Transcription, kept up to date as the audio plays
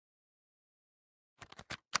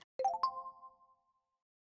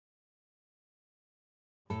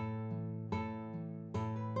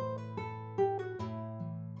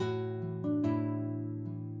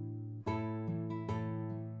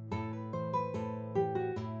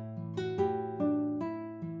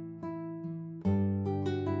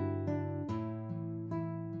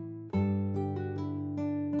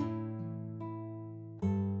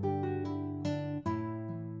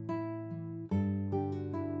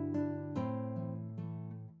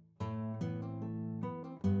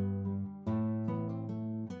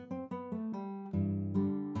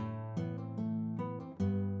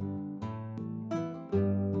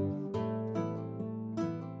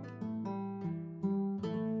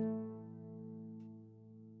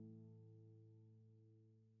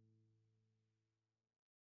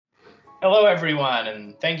Hello, everyone,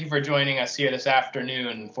 and thank you for joining us here this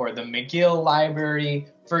afternoon for the McGill Library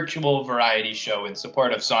Virtual Variety Show in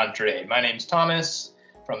support of Centraide. My name's Thomas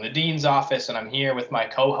from the Dean's Office, and I'm here with my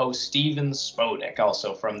co-host Steven Spodek,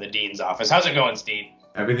 also from the Dean's Office. How's it going, Steve?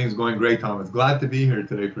 Everything's going great, Thomas. Glad to be here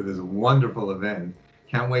today for this wonderful event.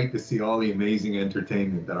 Can't wait to see all the amazing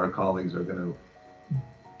entertainment that our colleagues are going to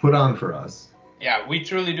put on for us. Yeah, we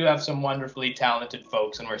truly do have some wonderfully talented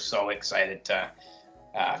folks, and we're so excited to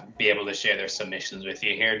be able to share their submissions with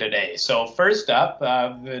you here today. So first up,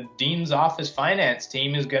 the Dean's Office Finance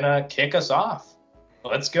team is going to kick us off.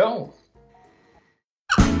 Let's go.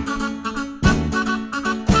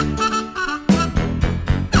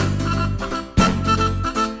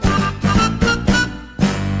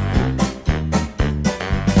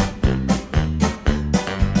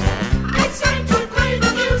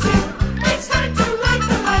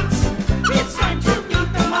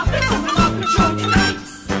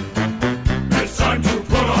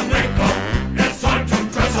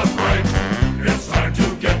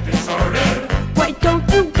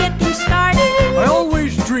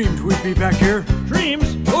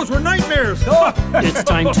 It's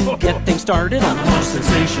time to get things started on more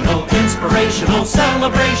sensational, inspirational,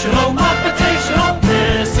 celebrational, Muppetational.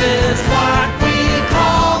 This is what we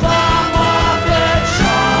call the Muppet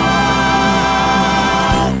Show.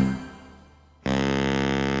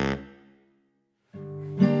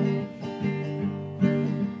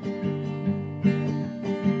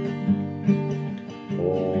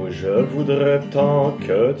 Oh, je voudrais tant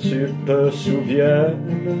que tu te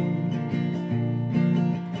souviennes.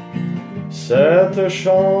 Cette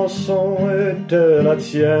chanson était la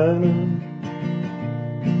tienne,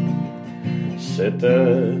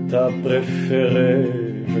 c'était ta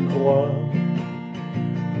préférée, je crois,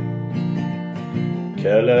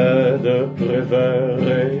 qu'elle est de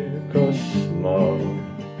Prevert et Cosmo.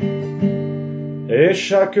 Et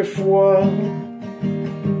chaque fois,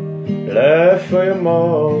 les feuilles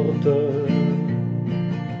mortes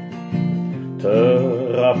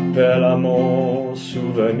te rappellent à mon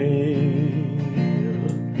souvenir.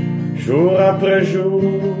 Jour après jour,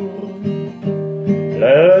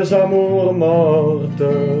 les amours mortes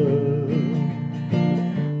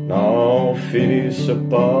n'en finissent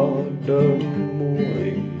pas de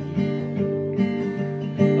mourir.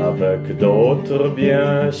 Avec d'autres,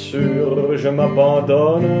 bien sûr, je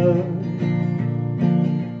m'abandonne,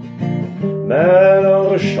 mais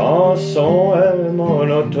leur chanson est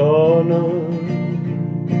monotone,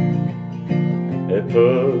 et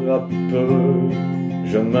peu à peu,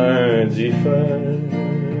 je m'indiffère.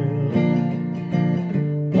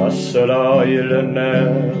 À cela, il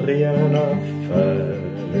n'est rien à faire,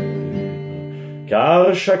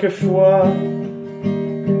 car chaque fois,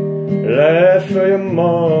 les feuilles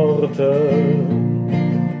mortes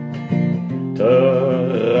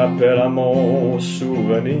te rappellent à mon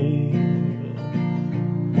souvenir.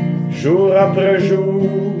 Jour après jour,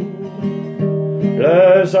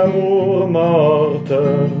 les amours mortes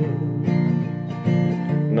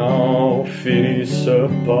n'en finissent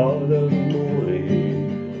pas de mourir.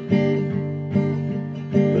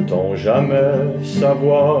 Peut-on jamais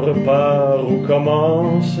savoir par où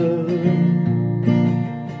commence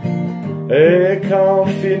et quand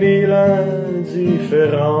finit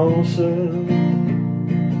l'indifférence?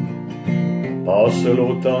 Passe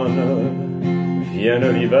l'automne, vienne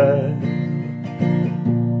l'hiver,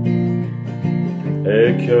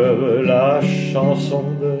 et que la chanson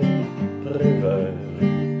de Prevert,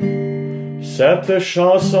 cette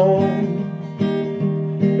chanson,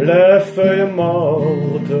 les feuilles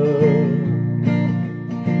mortes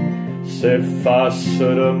s'effacent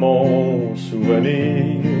de mon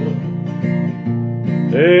souvenir.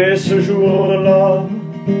 Et ce jour-là,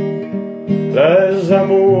 les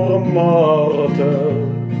amours mortes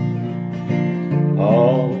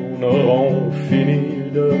en auront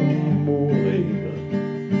fini de mourir.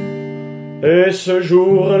 Et ce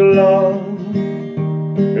jour-là,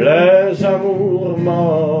 les amours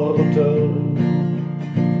mortes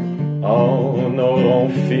en auront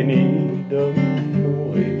fini de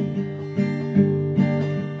mourir.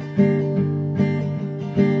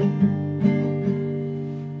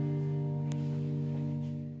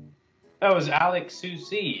 That was Alex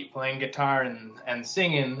Soucy playing guitar and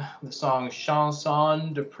singing the song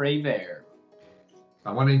Chanson de Prevert.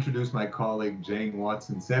 I want to introduce my colleague Jayne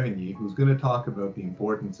Sevigny, who's going to talk about the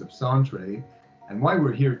importance of Centraide and why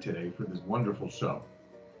we're here today for this wonderful show.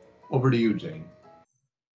 Over to you, Jayne.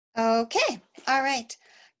 Okay, all right.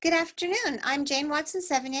 Good afternoon. I'm Jayne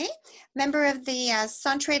Sevigny, member of the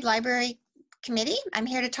Centraide Library Committee. I'm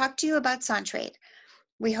here to talk to you about Centraide.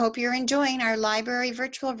 We hope you're enjoying our library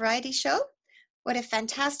virtual variety show. What a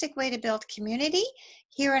fantastic way to build community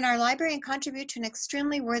here in our library and contribute to an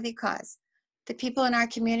extremely worthy cause. The people in our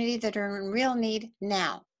community that are in real need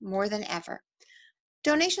now, more than ever.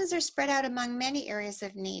 Donations are spread out among many areas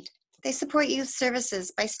of need. They support youth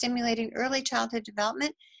services by stimulating early childhood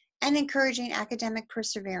development and encouraging academic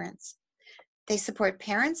perseverance. They support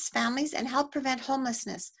parents, families, and help prevent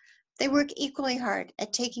homelessness. They work equally hard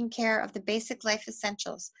at taking care of the basic life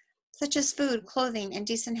essentials, such as food, clothing, and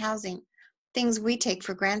decent housing, things we take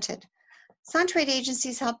for granted. Centraide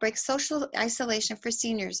agencies help break social isolation for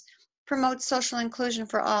seniors, promote social inclusion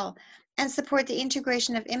for all, and support the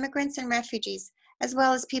integration of immigrants and refugees, as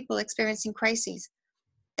well as people experiencing crises.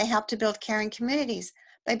 They help to build caring communities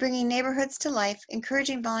by bringing neighborhoods to life,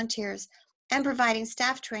 encouraging volunteers, and providing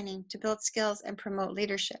staff training to build skills and promote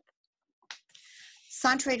leadership.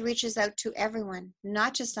 Centraide reaches out to everyone,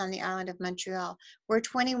 not just on the island of Montreal, where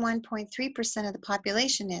 21.3% of the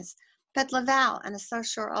population is, but Laval and the South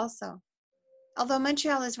Shore also. Although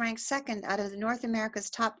Montreal is ranked second out of North America's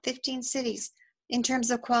top 15 cities in terms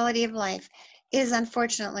of quality of life, it is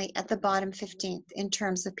unfortunately at the bottom 15th in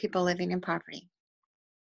terms of people living in poverty.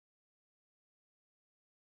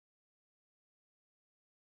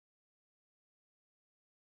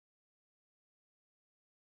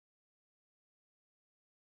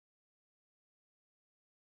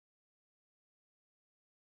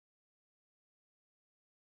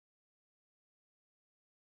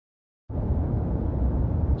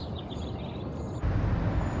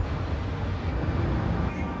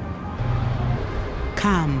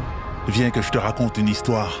 Come. Viens que je te raconte une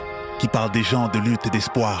histoire qui parle des gens, de lutte et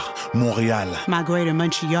d'espoir. Montréal. My greater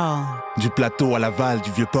Montreal. Du plateau à Laval, du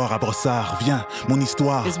Vieux-Port à Brossard. Viens, mon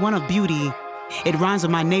histoire. Is one of beauty. It rhymes with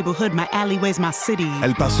my neighborhood, my alleyways, my city.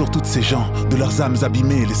 Elle parle sur toutes ces gens, de leurs âmes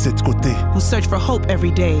abîmées, laissées de côté. Who search for hope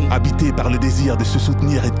every day. Habités par le désir de se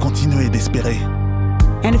soutenir et de continuer d'espérer.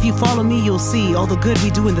 And if you follow me, you'll see all the good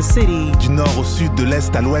we do in the city. Du nord au sud, de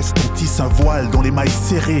l'est à l'ouest, on tisse un voile dont les mailles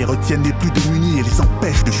serrées retiennent les plus démunis et les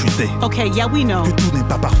empêchent de chuter. Okay, yeah, we know. Que tout n'est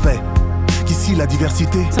pas parfait. Qu'ici la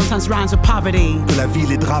diversité. Sometimes rhymes with poverty. Que la vie,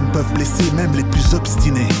 les drames peuvent blesser même les plus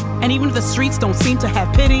obstinés. And even if the streets don't seem to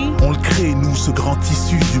have pity. On le crée, nous, ce grand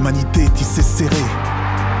tissu d'humanité tissé serré.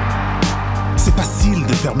 C'est facile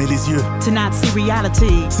de fermer les yeux. To not see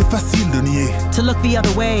reality. C'est facile de nier. To look the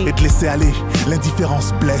other way. Et de laisser aller.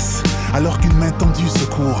 L'indifférence blesse, alors qu'une main tendue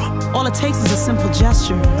secourt. All it takes is a simple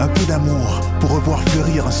gesture. Un peu d'amour pour revoir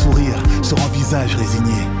fleurir un sourire sur un visage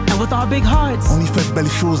résigné. And with our big hearts. On y fait de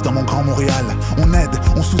belles choses dans mon grand Montréal. On aide,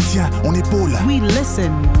 on soutient, on épaule. We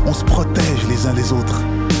listen. On se protège les uns les autres.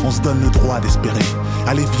 On se donne le droit d'espérer.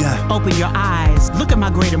 Allez, viens. Open your eyes. Look at my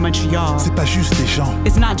greater Montreal. C'est pas juste les gens.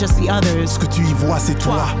 It's not just the others. Ce que tu y vois, c'est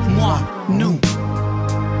toi, moi, nous.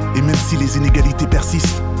 Et même si les inégalités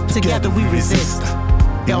persistent, together we resist.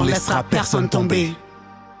 Et on laissera personne tomber.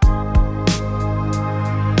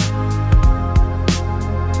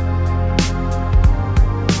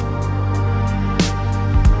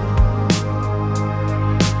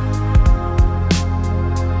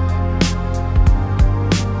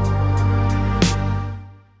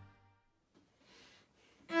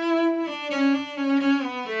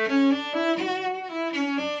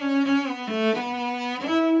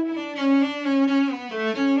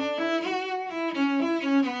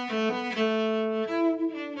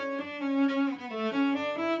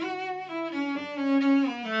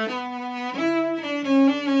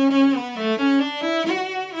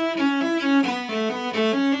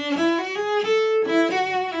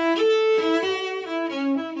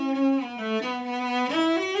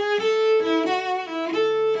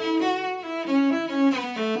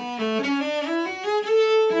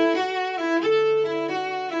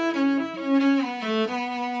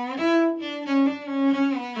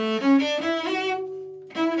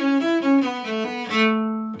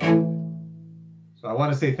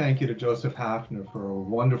 Say thank you to Joseph Hafner for a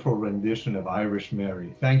wonderful rendition of Irish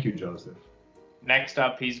Mary. Thank you, Joseph. Next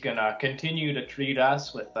up, he's going to continue to treat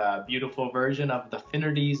us with a beautiful version of the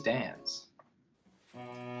Finnerty's dance.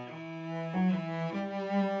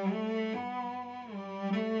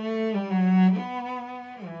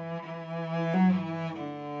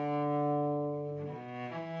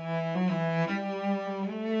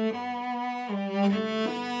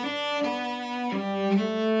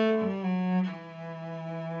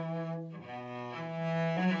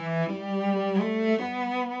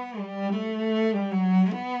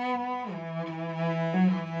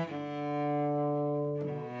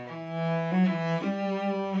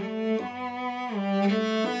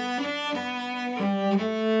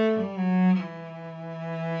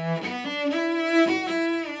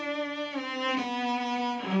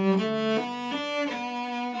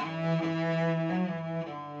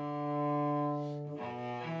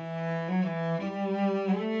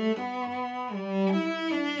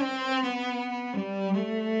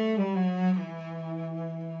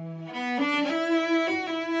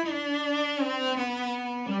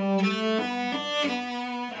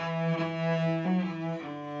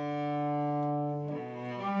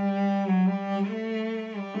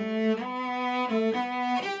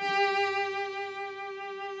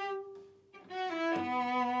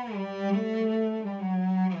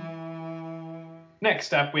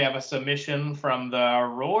 Next up, we have a submission from the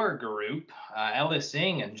ROAAr group. Ella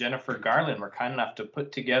Singh and Jennifer Garland were kind enough to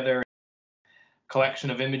put together a collection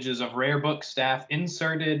of images of ROAAR book staff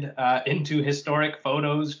inserted into historic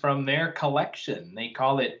photos from their collection. They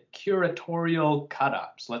call it Curatorial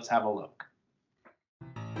Cutouts. Let's have a look.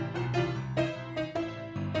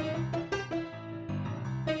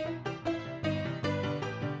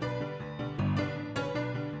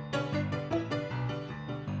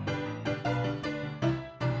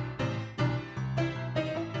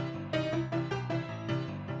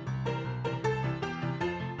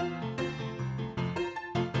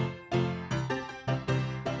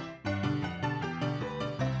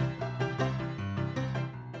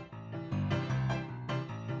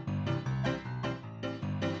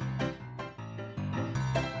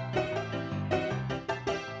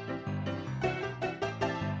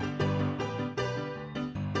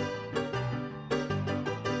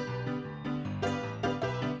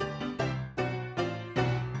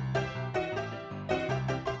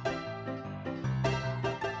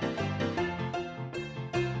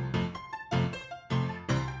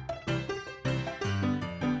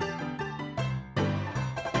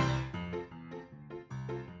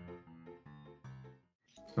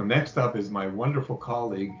 So next up is my wonderful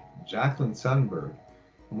colleague, Jacquelyn Sundberg.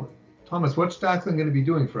 Thomas, what's Jacquelyn going to be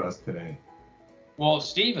doing for us today? Well,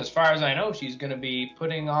 Steve, as far as I know, she's going to be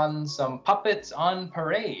putting on some puppets on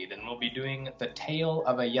parade, and we'll be doing The Tale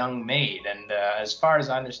of a Young Maid. And as far as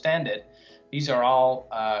I understand it, these are all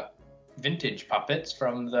vintage puppets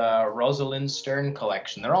from the Rosalind Stern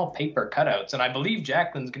collection. They're all paper cutouts, and I believe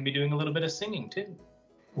Jacquelyn's going to be doing a little bit of singing, too.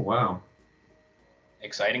 Wow.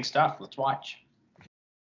 Exciting stuff. Let's watch.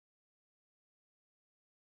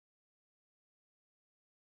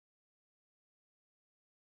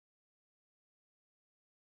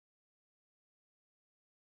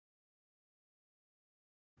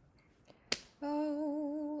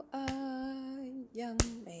 Oh, a young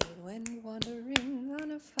maid went wandering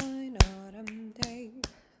on a fine autumn day,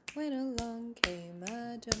 when along came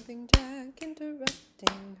a jumping jack,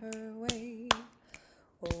 interrupting her way.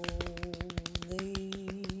 Oh,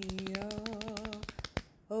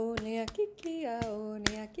 Leakiki-a, oh,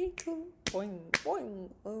 Leakiku, boing,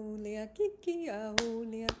 boing. Oh, Leakiki-a, oh,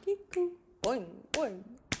 Leakiku, boing, boing.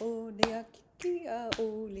 Oh, Leakiki-a,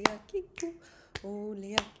 oh, Leakiku. Oh,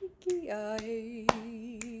 Leakiki-a-hey.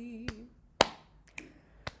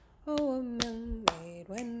 Oh, a young maid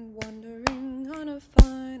went wandering on a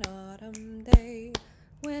fine autumn day,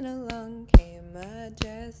 when along came a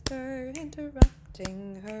jester,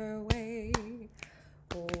 interrupting her way.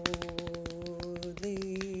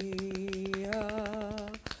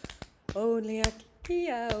 Oh,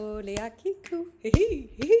 Leakiki-a, oh, Leakiku,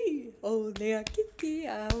 hee-hee-hee. Oh,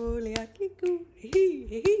 Leakiki-a, oh, Leakiku,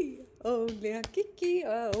 hee-hee-hee. Oh,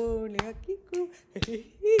 Leakiki-a, oh, Leakiku,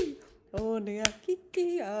 hee-hee-hee. Oh,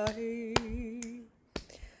 Leakiki-a-hey.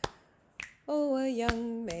 Oh, a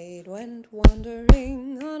young maid went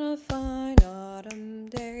wandering on a fine autumn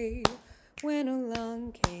day, when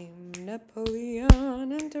along came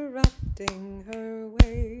Napoleon, interrupting her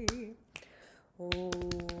way. Oh,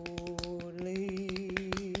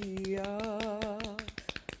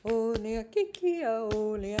 Leakiki-a,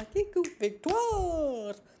 oh, Leakiku,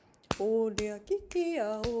 victoire! Oh,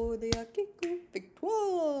 Leakiki-a, oh, Leakiku,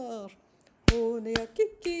 victoire! Oh,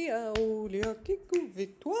 Leakiki-a, oh, Leakiku,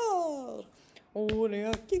 victoire! Oh,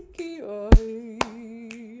 Leakiki-a.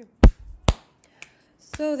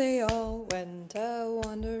 So they all went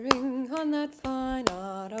a-wandering on that fine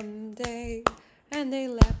autumn day, and they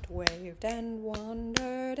laughed, waved, and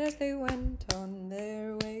wandered as they went on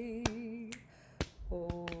their way.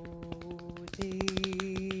 Oh,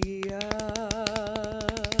 dear.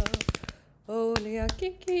 Oh,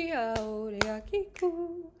 Leakiki-a, oh, Leakiku.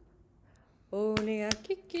 Oh,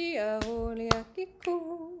 Leakiki-a, oh, Leakiku.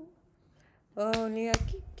 Oh,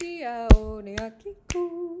 Leakiki-a, oh, Leakiku.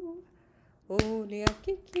 Oh,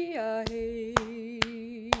 Leakiki-a-hey.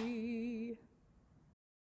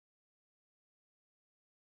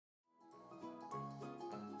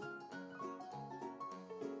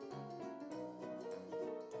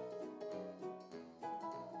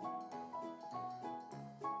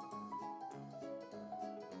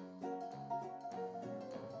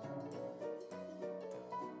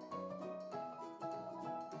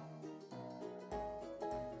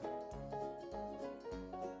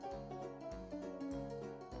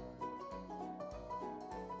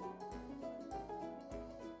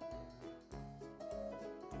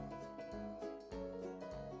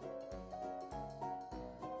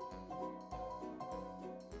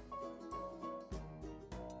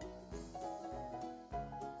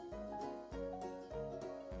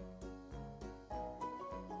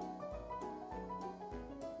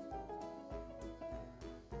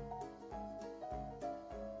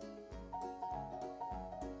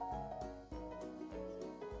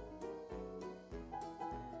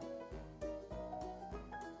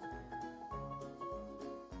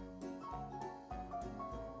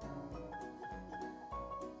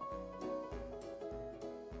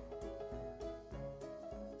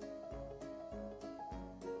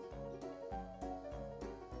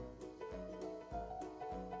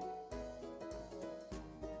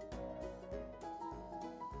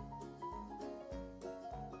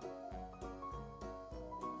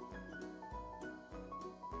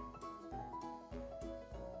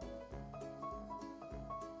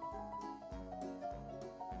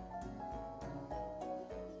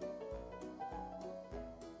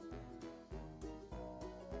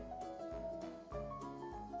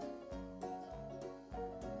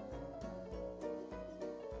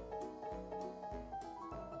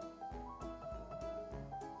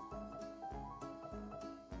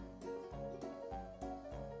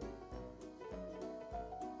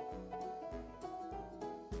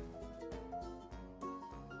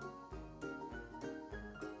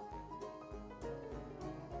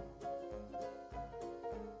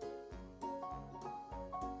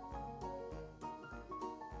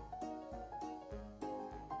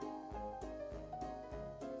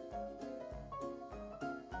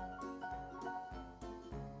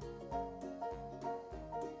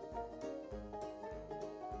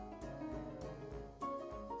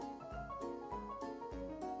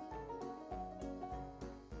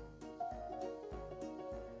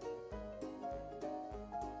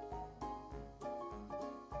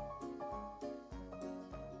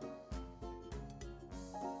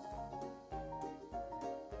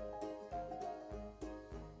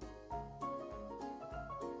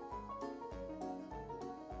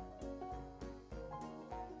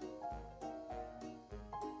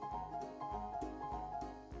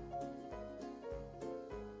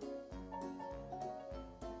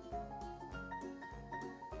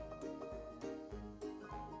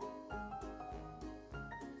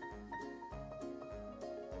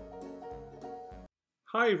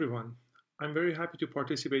 Hi everyone. I'm very happy to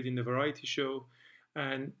participate in the variety show,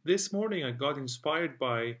 and this morning I got inspired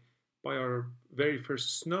by our very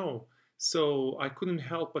first snow, so I couldn't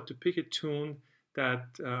help but to pick a tune that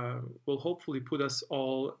will hopefully put us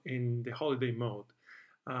all in the holiday mode.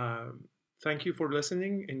 Thank you for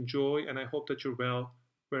listening, enjoy, and I hope that you're well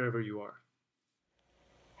wherever you are.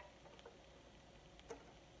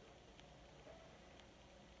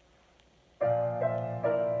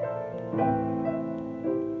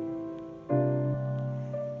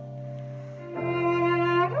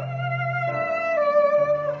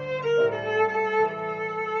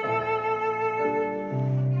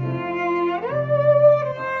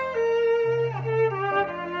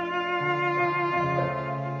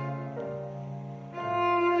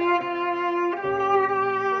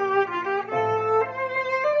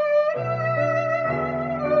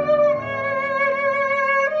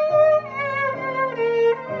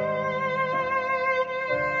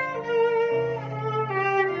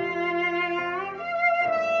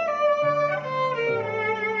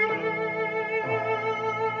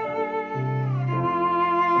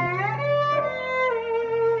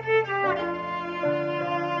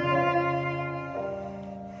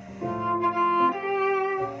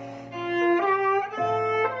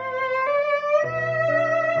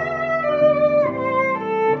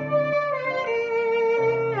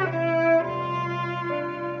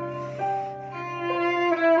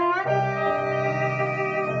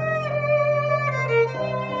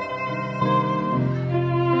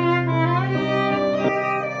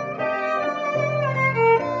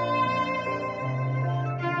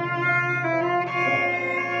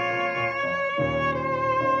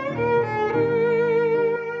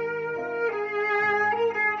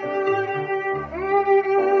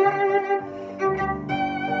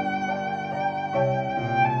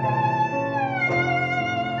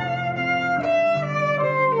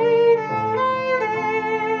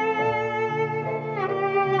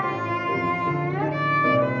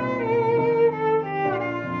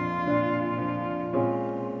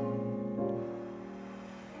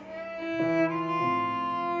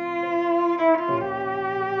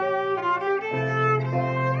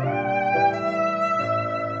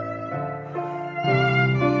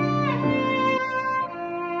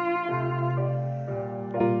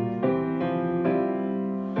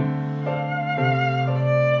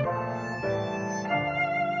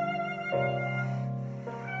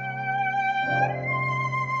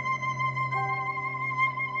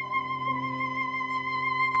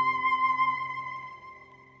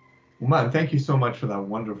 Houman, thank you so much for that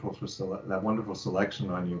wonderful selection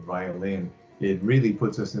on your violin. It really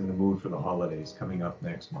puts us in the mood for the holidays coming up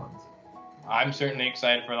next month. I'm certainly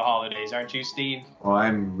excited for the holidays, aren't you, Steve? Oh,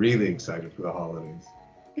 I'm really excited for the holidays.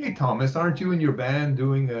 Hey, Thomas, aren't you and your band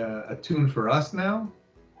doing a tune for us now?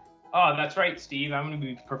 Oh, that's right, Steve. I'm going to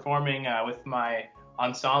be performing with my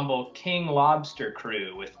ensemble King Lobster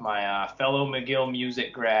Krew with my fellow McGill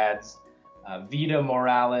music grads, Vida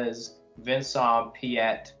Morales, Vincent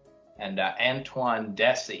Piet, and Antoine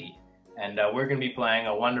Dessy. And we're going to be playing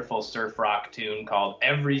a wonderful surf rock tune called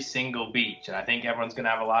Every Single Beach. And I think everyone's going to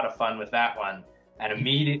have a lot of fun with that one. And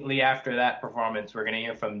immediately after that performance, we're going to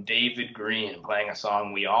hear from David Greene playing a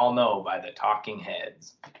song we all know by the Talking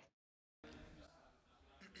Heads.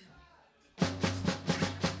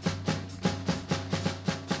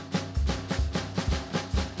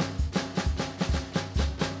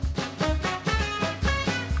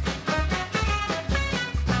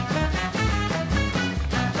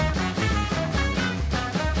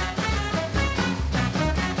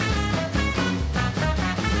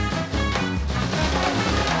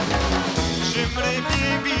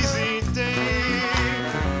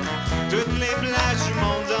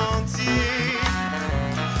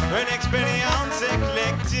 Expérience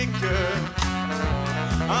éclectique,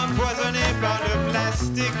 empoisonnée par le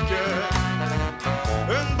plastique,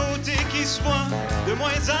 une beauté qui se voit de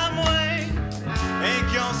moins en moins,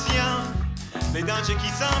 inconscient, les dangers qui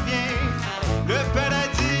s'en viennent, le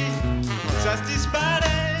paradis, ça se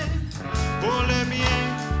disparaît, pour le bien,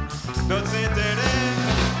 d'autres intérêts.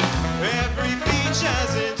 Every beach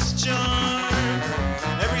has its charm,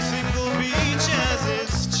 every single beach has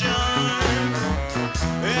its charm.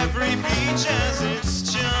 Every beach has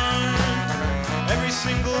its charm. Every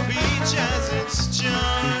single beach has its charm.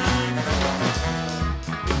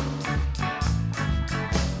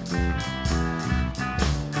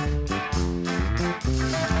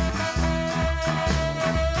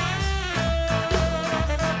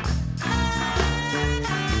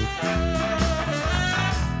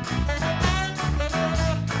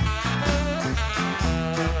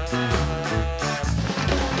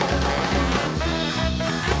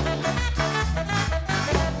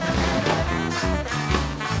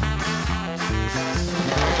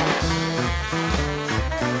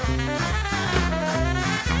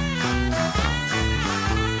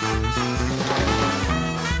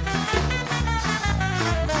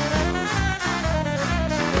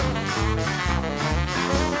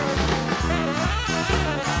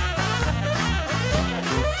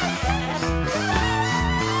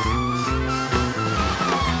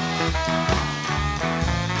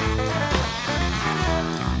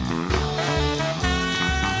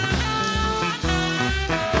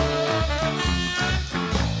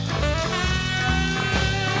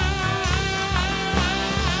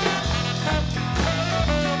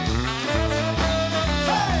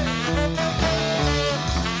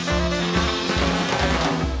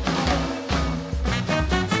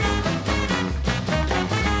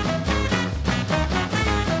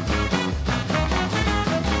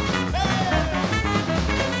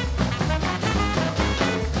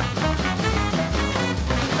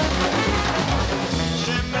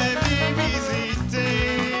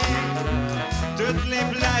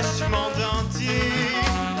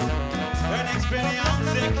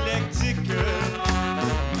 expérience éclectique,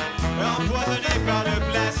 empoisonnée par le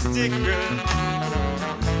plastique.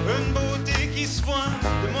 Une beauté qui se voit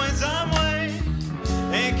de moins en moins,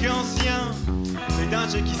 inconscient des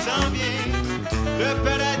dangers qui s'en viennent. Le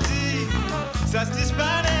paradis, ça se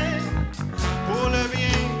disparaît pour le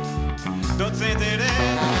bien d'autres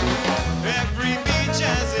intérêts. Every beach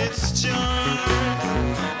has its charm,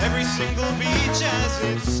 every single beach has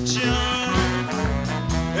its charm.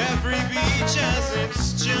 Every beach has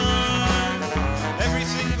its charm, every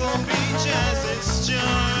single beach has its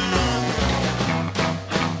charm.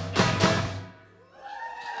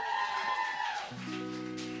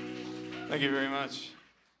 Thank you very much.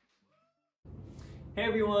 Hey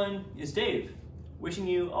everyone, it's Dave, wishing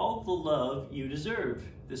you all the love you deserve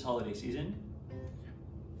this holiday season.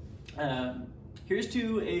 Here's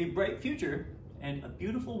to a bright future and a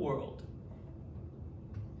beautiful world.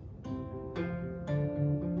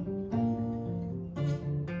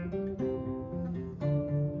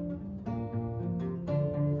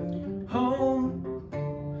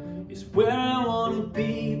 Home is where I wanna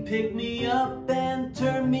be. Pick me up and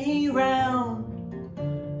turn me round.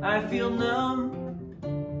 I feel numb,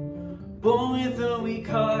 born with a weak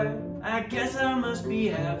heart. I guess I must be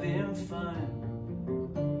having fun.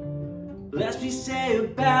 Less we say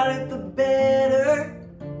about it, the better.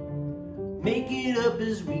 Make it up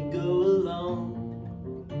as we go along.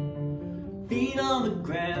 Feet on the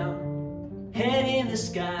ground, head in the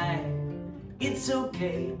sky. It's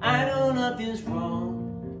okay, I know nothing's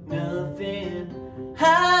wrong, nothing.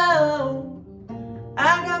 How?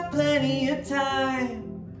 I got plenty of time.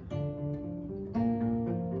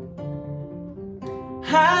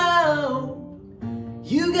 How?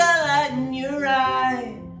 You got light in your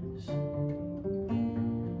eyes.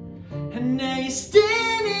 And now you're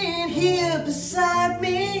standing here beside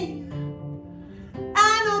me.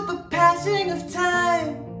 I know the passing of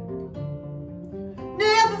time.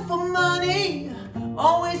 Never for money,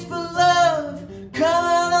 always for love. Come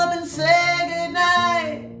on up and say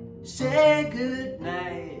goodnight. Say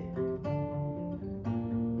goodnight.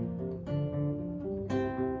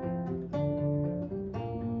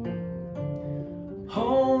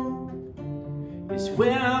 Home is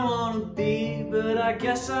where I wanna be, but I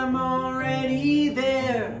guess I'm already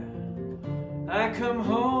there. I come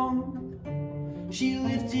home, she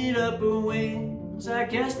lifted up her wings. I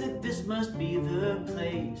guess that this must be the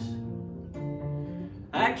place.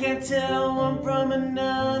 I can't tell one from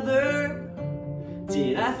another.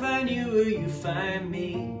 Did I find you or you find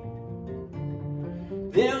me?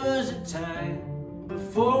 There was a time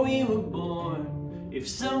before we were born. If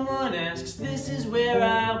someone asks, this is where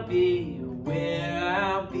I'll be, where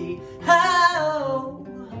I'll be. How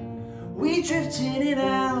we drift in and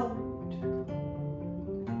out.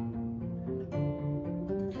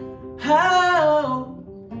 How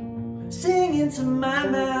sing into my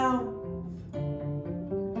mouth.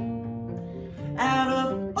 Out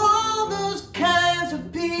of all those kinds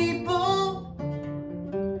of people,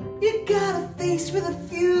 you got a face with a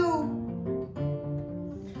few.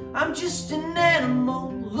 I'm just an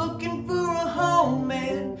animal looking for a home,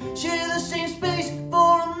 and share the same space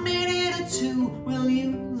for a minute or two. Will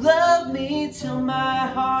you love me till my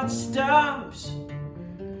heart stops?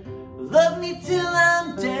 Love me till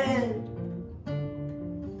I'm dead.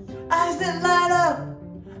 Eyes that light up,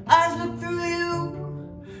 eyes look through you.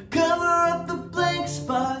 Cover up the blank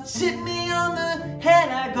spots, hit me on the head.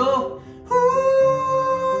 I go, ooh.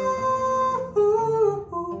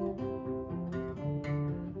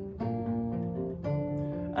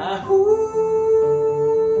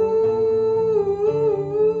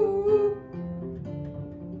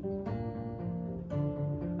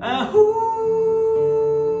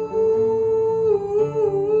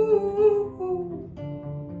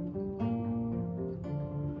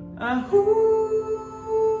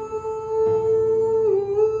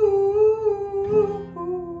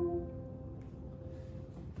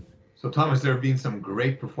 So Thomas, there have been some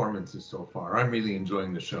great performances so far. I'm really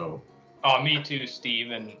enjoying the show. Oh, me too, Steve.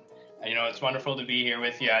 And you know, it's wonderful to be here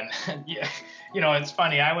with you. And yeah, you know, it's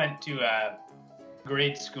funny. I went to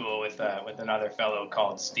grade school with another fellow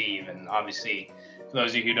called Steve. And obviously, for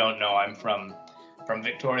those of you who don't know, I'm from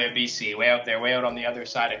Victoria, BC, way out on the other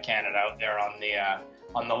side of Canada, out there on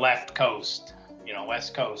the left coast. You know,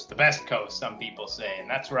 west coast, the best coast, some people say. And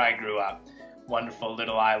that's where I grew up. Wonderful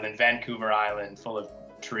little island, Vancouver Island, full of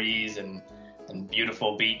trees and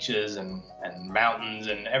beautiful beaches and mountains,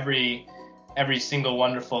 and every single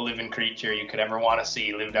wonderful living creature you could ever want to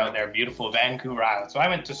see lived out there, beautiful Vancouver Island. So I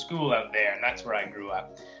went to school out there, and that's where I grew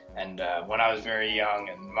up. And when I was very young,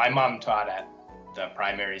 and my mom taught at the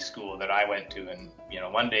primary school that I went to. And,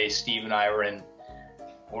 one day Steve and I were in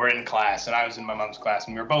class, and I was in my mom's class,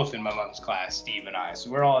 and we were both in my mom's class, Steve and I. So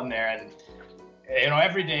we're all in there, and,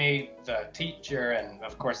 every day the teacher, and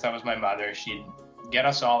of course that was my mother, she'd get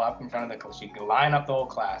us all up in front of the class. She'd line up the whole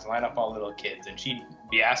class, line up all the little kids, and she'd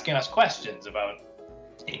be asking us questions about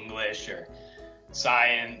English or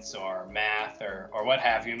science or math or what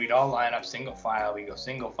have you. And we'd all line up single file. We go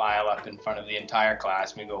single file up in front of the entire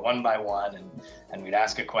class. We go one by one, and we'd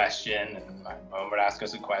ask a question, and my mom would ask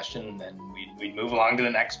us a question, and then we'd move along to the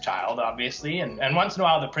next child, obviously. And once in a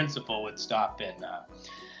while the principal would stop in,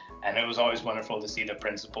 and it was always wonderful to see the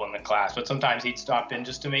principal in the class. But sometimes he'd stop in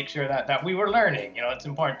just to make sure that we were learning. It's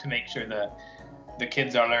important to make sure the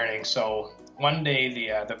kids are learning. So one day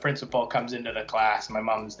the principal comes into the class. My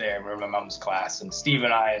mom's there. We're in my mom's class, and Steve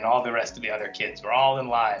and I and all the rest of the other kids, we're all in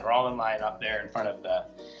line. We're all in line up there in front of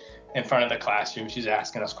the classroom. She's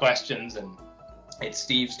asking us questions, and it's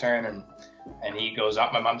Steve's turn, and he goes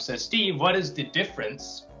up. My mom says, "Steve, what is the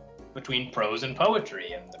difference between prose and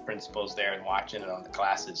poetry?" And the principal's there and watching it on the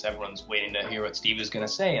classes. Everyone's waiting to hear what Steve is going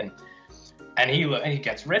to say, and he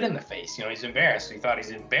gets red in the face. He's embarrassed. He thought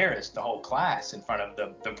he's embarrassed the whole class in front of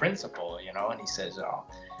the principal, and he says, "Oh,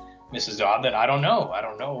 Mrs. Daudlin, I don't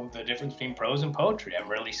know the difference between prose and poetry. I'm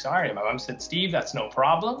really sorry." My mom said, "Steve, that's no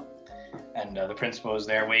problem." And the principal was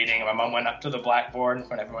there waiting. My mom went up to the blackboard in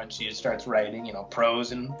front of everyone. She starts writing,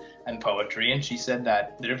 prose and poetry. And she said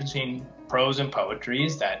that the difference between prose and poetry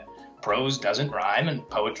is that prose doesn't rhyme and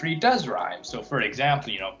poetry does rhyme. So for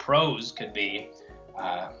example, prose could be,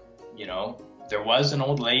 there was an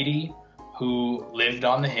old lady who lived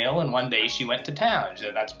on the hill, and one day she went to town.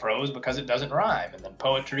 So that's prose because it doesn't rhyme. And then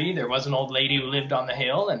poetry, there was an old lady who lived on the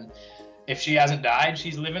hill, and if she hasn't died,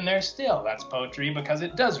 she's living there still. That's poetry because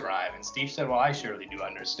it does rhyme. And Steve said, "Well, I surely do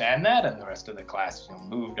understand that." And the rest of the class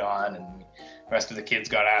moved on, and the rest of the kids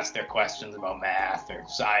got asked their questions about math or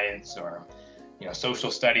science or social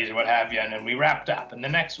studies or what have you. And then we wrapped up. And the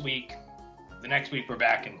next week we're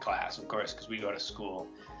back in class, of course, because we go to school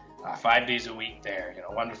 5 days a week there.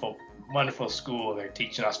 Wonderful school. They're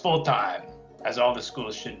teaching us full time, as all the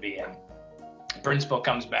schools should be. And the principal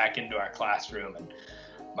comes back into our classroom, and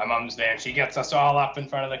my mom's there, and she gets us all up in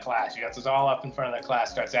front of the class.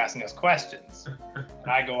 Starts asking us questions.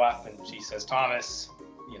 And I go up, and she says, "Thomas,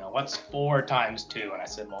 what's 4 times 2? And I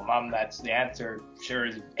said, "Well, Mom, that's the answer sure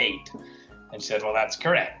is 8. And she said, "Well, that's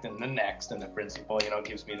correct." And the next, and the principal,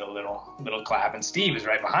 gives me the little clap, and Steve is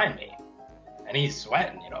right behind me. And he's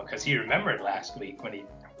sweating, because he remembered last week when he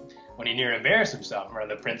near embarrassed himself in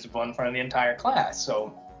front of the principal in front of the entire class.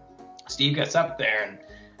 So Steve gets up there,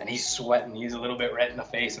 and he's sweating. He's a little bit red in the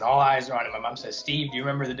face, and all eyes are on him. My mom says, "Steve, do you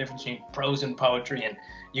remember the difference between prose and poetry?" And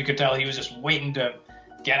you could tell he was just waiting to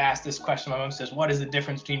get asked this question. My mom says, "What is the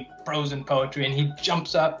difference between prose and poetry?" And he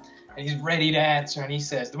jumps up, and he's ready to answer. And he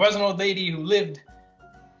says, "There was an old lady who lived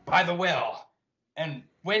by the well, and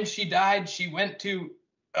when she died, she went to,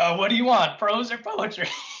 what do you want, prose or poetry?"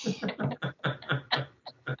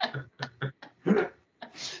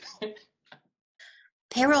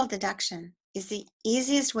 Payroll deduction is the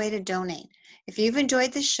easiest way to donate. If you've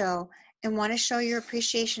enjoyed the show and want to show your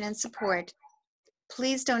appreciation and support,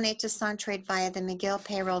 please donate to Centraide via the McGill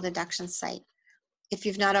Payroll deduction site. If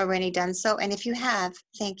you've not already done so, and if you have,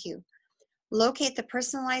 thank you. Locate the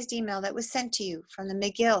personalized email that was sent to you from the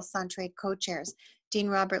McGill Centraide co-chairs, Dean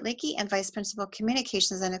Robert Leakey and Vice Principal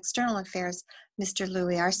Communications and External Affairs, Mr.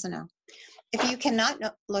 Louis Arsenault. If you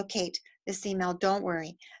cannot locate this email, don't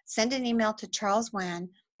worry. Send an email to Charles Wan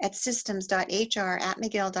at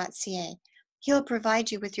systems.hr@mcgill.ca. He'll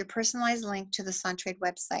provide you with your personalized link to the Centraide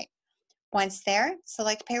website. Once there,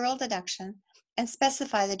 select payroll deduction and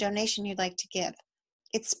specify the donation you'd like to give.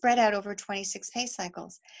 It's spread out over 26 pay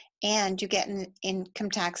cycles, and you get an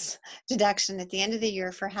income tax deduction at the end of the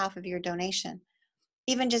year for half of your donation.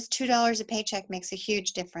 Even just $2 a paycheck makes a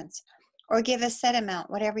huge difference. Or give a set amount,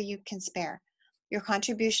 whatever you can spare. Your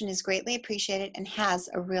contribution is greatly appreciated and has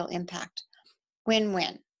a real impact.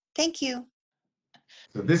 Win-win. Thank you.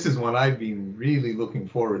 So this is one I've been really looking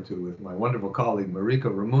forward to with my wonderful colleague Merika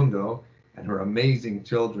Ramundo and her amazing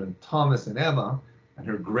children Thomas and Emma and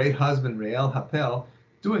her great husband Rael Hapel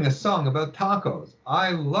doing a song about tacos.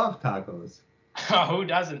 I love tacos. Oh, who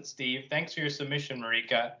doesn't, Steve? Thanks for your submission,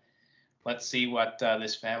 Merika. Let's see what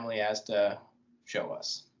this family has to show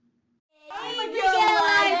us. I'm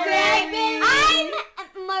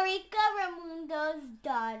Merika Ramundo's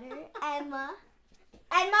daughter, Emma.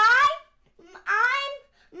 And I'm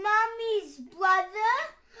Mommy's brother,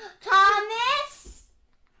 Thomas.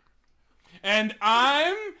 And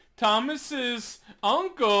I'm Thomas's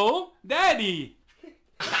uncle, Daddy.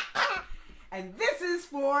 And this is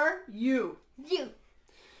for you. You.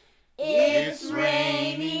 It's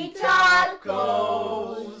raining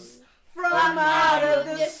tacos from out of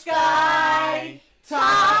the sky.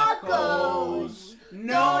 Tacos.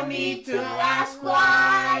 No need to ask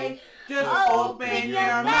why. Just open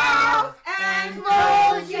your mouth and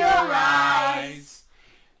close your eyes.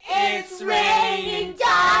 It's raining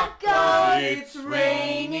tacos. It's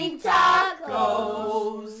raining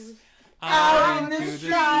tacos. Out in the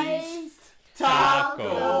streets.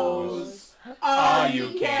 Tacos. All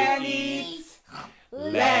you can eat.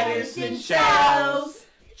 Lettuce and shells.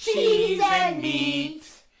 Cheese and meat.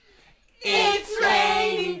 It's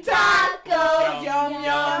raining tacos. Yum,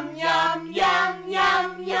 yum, yum, yum,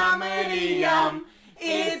 yum, yummity yum.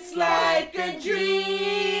 It's like a dream.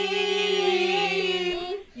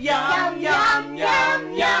 Yum, yum,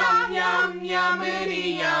 yum, yum, yum,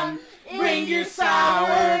 yummity yum. Bring your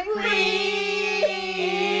sour cream.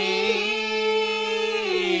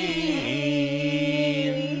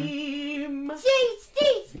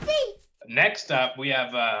 Next up, we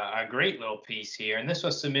have a great little piece here, and this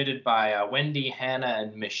was submitted by Wendy, Hannah,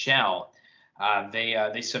 and Michelle.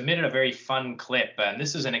 They submitted a very fun clip, and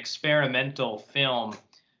this is an experimental film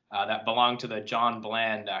that belonged to the John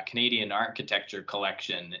Bland Canadian Architecture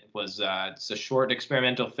Collection. It's a short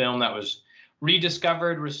experimental film that was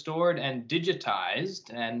rediscovered, restored, and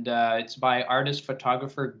digitized, and it's by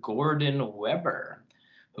artist-photographer Gordon Weber,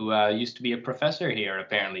 who used to be a professor here,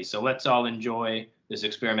 apparently. So let's all enjoy this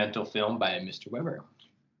experimental film by Mr. Weber.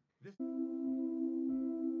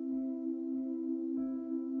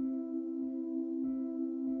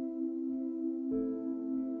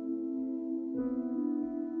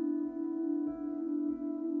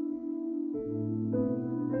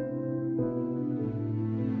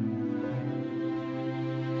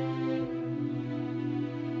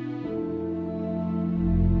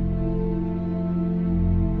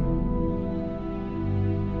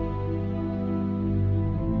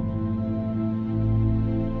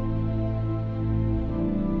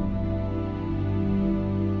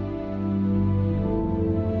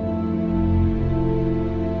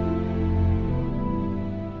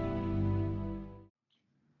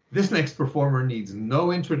 This next performer needs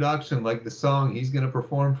no introduction like the song he's going to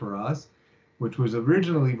perform for us, which was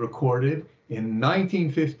originally recorded in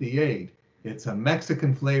 1958. It's a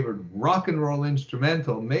Mexican-flavored rock and roll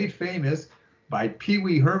instrumental made famous by Pee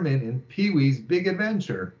Wee Herman in Pee-wee's Big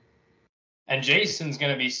Adventure. And Jason's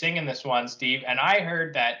going to be singing this one, Steve, and I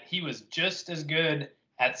heard that he was just as good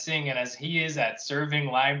at singing as he is at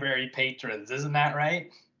serving library patrons. Isn't that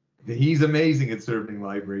right? He's amazing at serving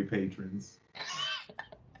library patrons.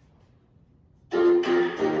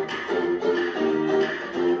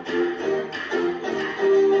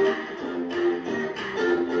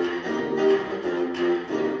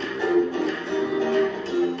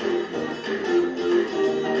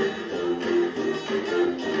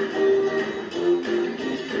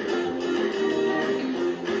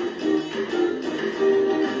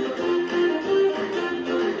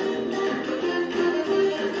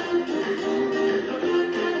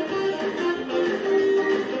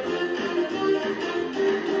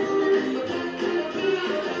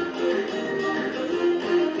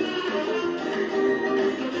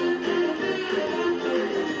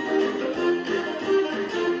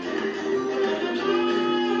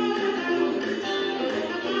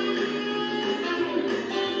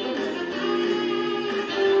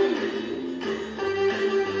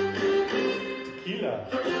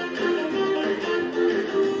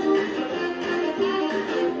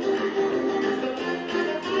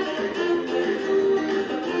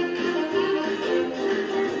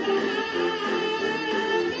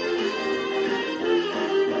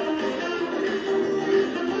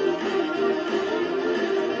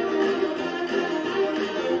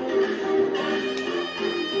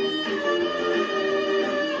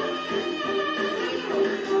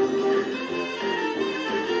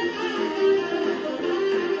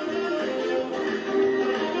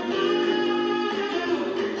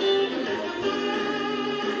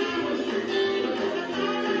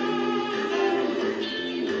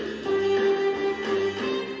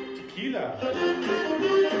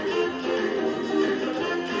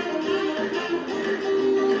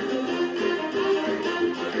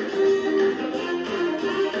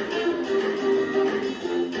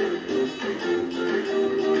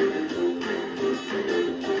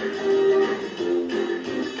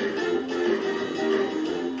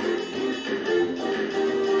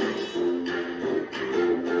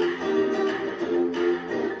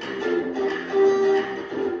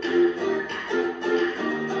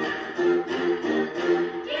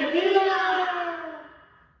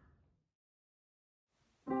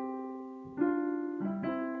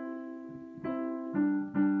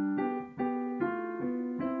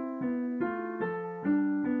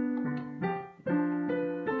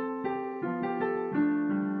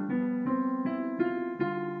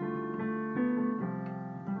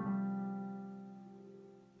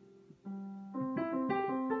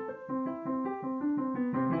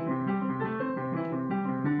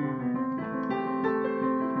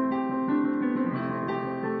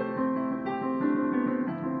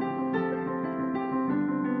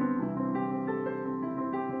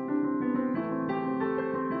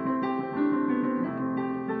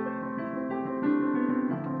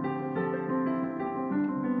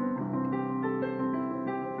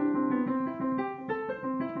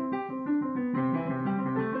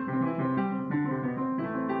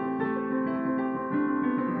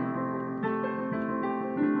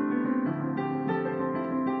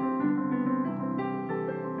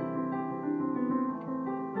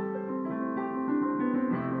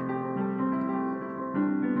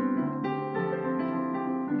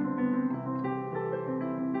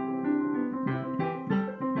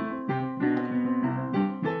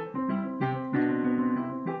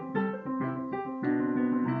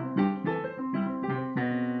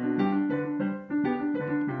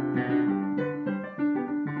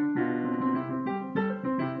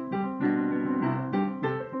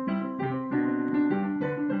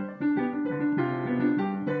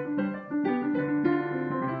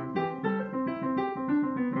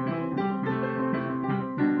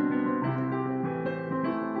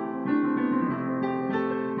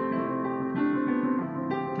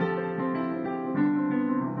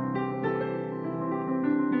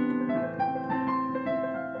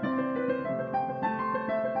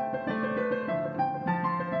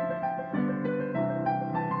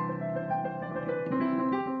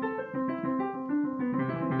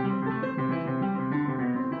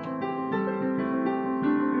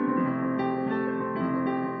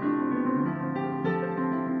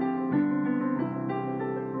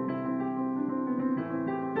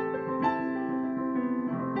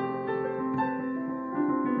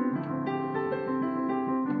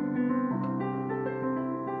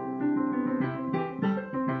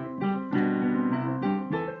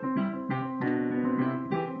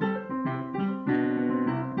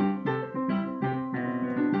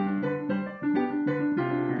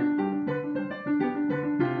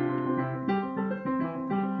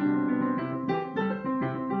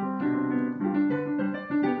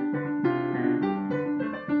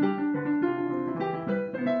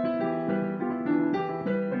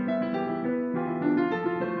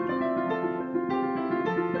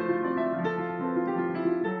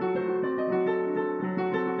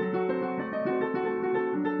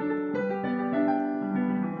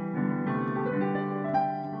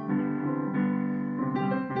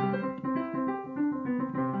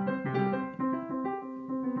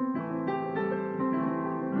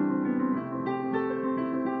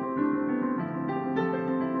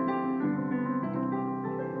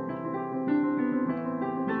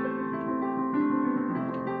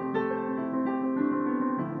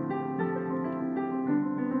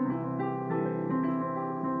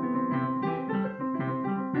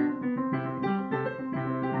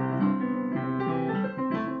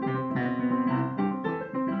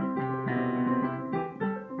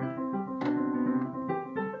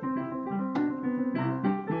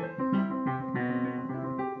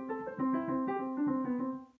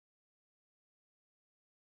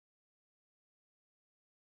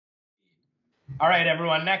 All right,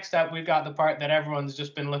 everyone. Next up, we've got the part that everyone's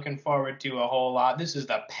just been looking forward to a whole lot. This is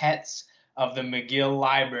the pets of the McGill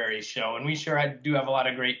Library show. And we sure do have a lot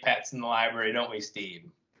of great pets in the library, don't we, Steve?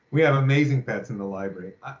 We have amazing pets in the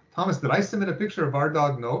library. Thomas, did I submit a picture of our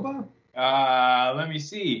dog Nova? Let me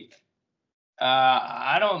see.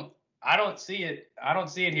 I don't see it. I don't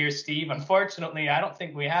see it here, Steve. Unfortunately, I don't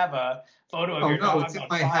think we have a photo of your dog. Oh, no, it's in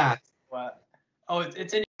my hat. What? Oh,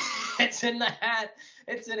 it's in the hat.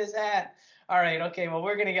 It's in his hat. All right, okay. Well,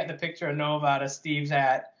 we're gonna get the picture of Nova out of Steve's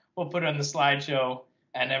hat. We'll put it on the slideshow,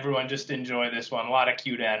 and everyone just enjoy this one. A lot of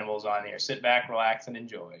cute animals on here. Sit back, relax, and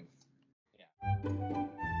enjoy. Yeah.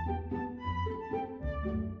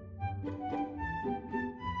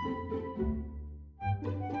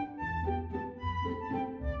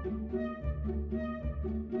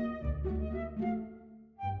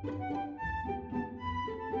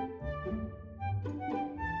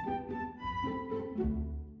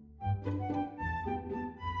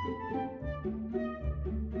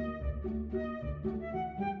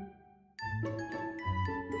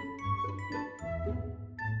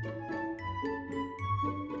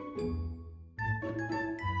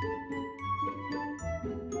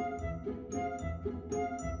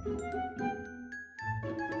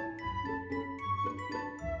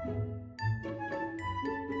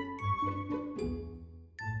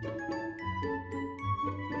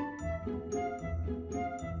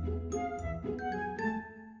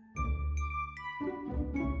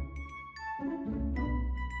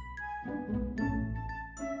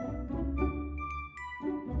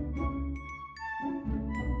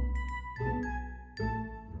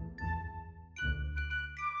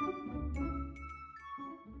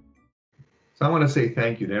 So I want to say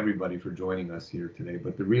thank you to everybody for joining us here today,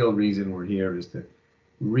 but the real reason we're here is to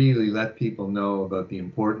really let people know about the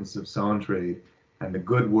importance of Centraide and the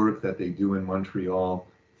good work that they do in Montreal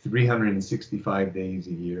 365 days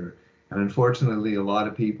a year. And unfortunately, a lot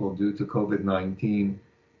of people, due to COVID-19,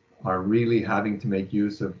 are really having to make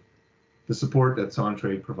use of the support that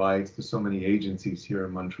Centraide provides to so many agencies here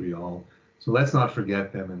in Montreal. So let's not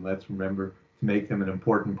forget them, and let's remember to make them an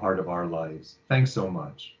important part of our lives. Thanks so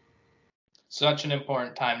much. Such an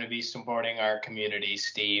important time to be supporting our community,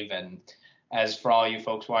 Steve. And as for all you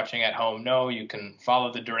folks watching at home know, you can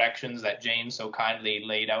follow the directions that Jayne so kindly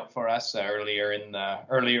laid out for us earlier in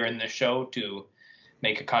the show to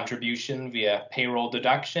make a contribution via payroll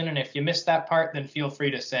deduction. And if you missed that part, then feel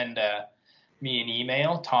free to send me an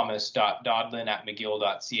email,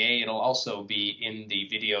 thomas.daudlin@mcgill.ca. It'll also be in the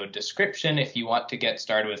video description if you want to get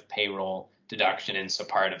started with payroll deduction in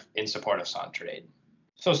support of Centraide.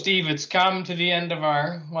 So, Steve, it's come to the end of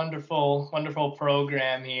our wonderful, wonderful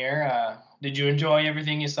program here. Did you enjoy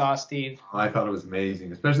everything you saw, Steve? I thought it was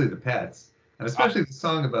amazing, especially the pets, and especially the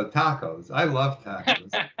song about tacos. I love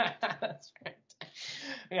tacos. That's right.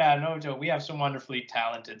 Yeah, no joke. We have some wonderfully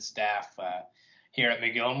talented staff here at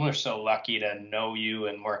McGill, and we're so lucky to know you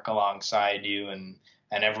and work alongside you. And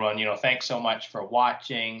everyone, thanks so much for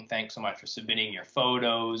watching. Thanks so much for submitting your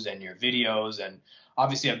photos and your videos. And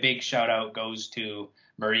obviously a big shout out goes to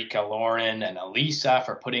Merika, Lauren, and Elisa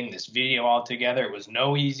for putting this video all together. It was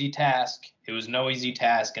no easy task.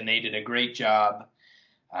 And they did a great job.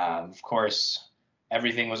 Of course,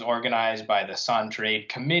 everything was organized by the Centraide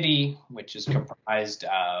Committee, which is comprised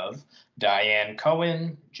of Diane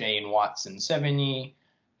Cohen, Jayne Watson Sevigny,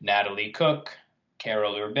 Natalie Cook,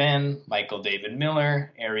 Carol Urban, Michael David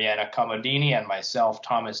Miller, Ariana Comodini, and myself,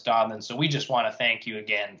 Thomas Daudlin. So we just want to thank you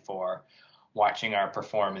again for watching our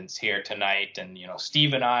performance here tonight. And,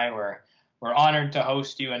 Steve and I we're honored to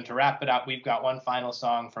host you. And to wrap it up, we've got one final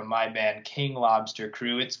song from my band, King Lobster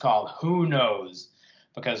Krew. It's called Who Knows?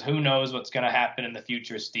 Because who knows what's going to happen in the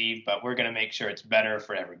future, Steve, but we're going to make sure it's better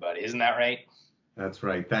for everybody. Isn't that right? That's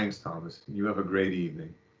right. Thanks, Thomas. You have a great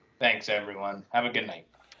evening. Thanks, everyone. Have a good night.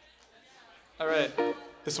 All right.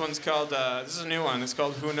 This one's called, this is a new one. It's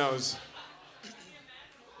called Who Knows?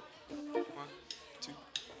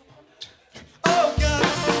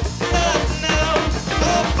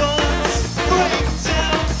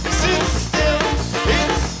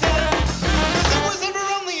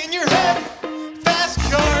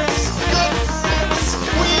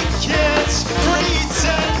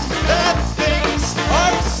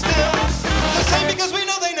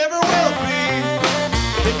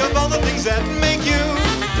 That make you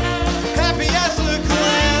happy as a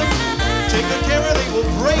clam. Take good care or they will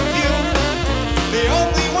break you the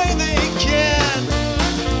only way they can.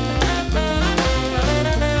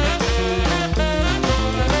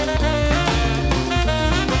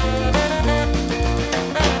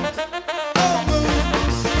 Oh, moon,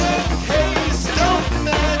 the haze don't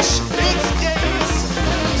match its gaze.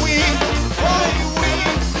 We fly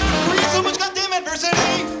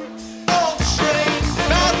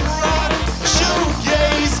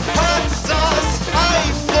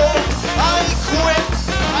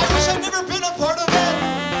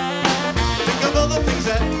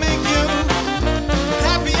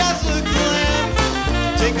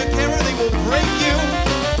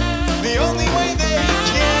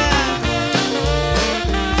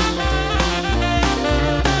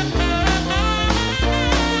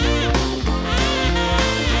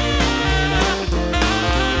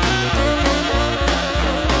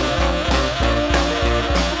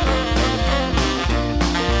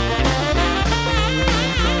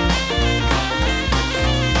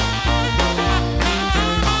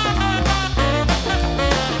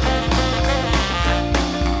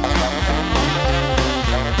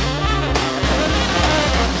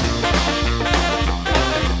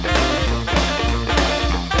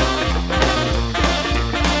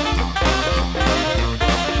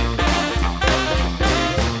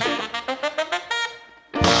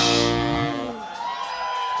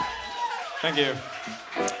Thank you.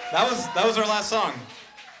 That was our last song.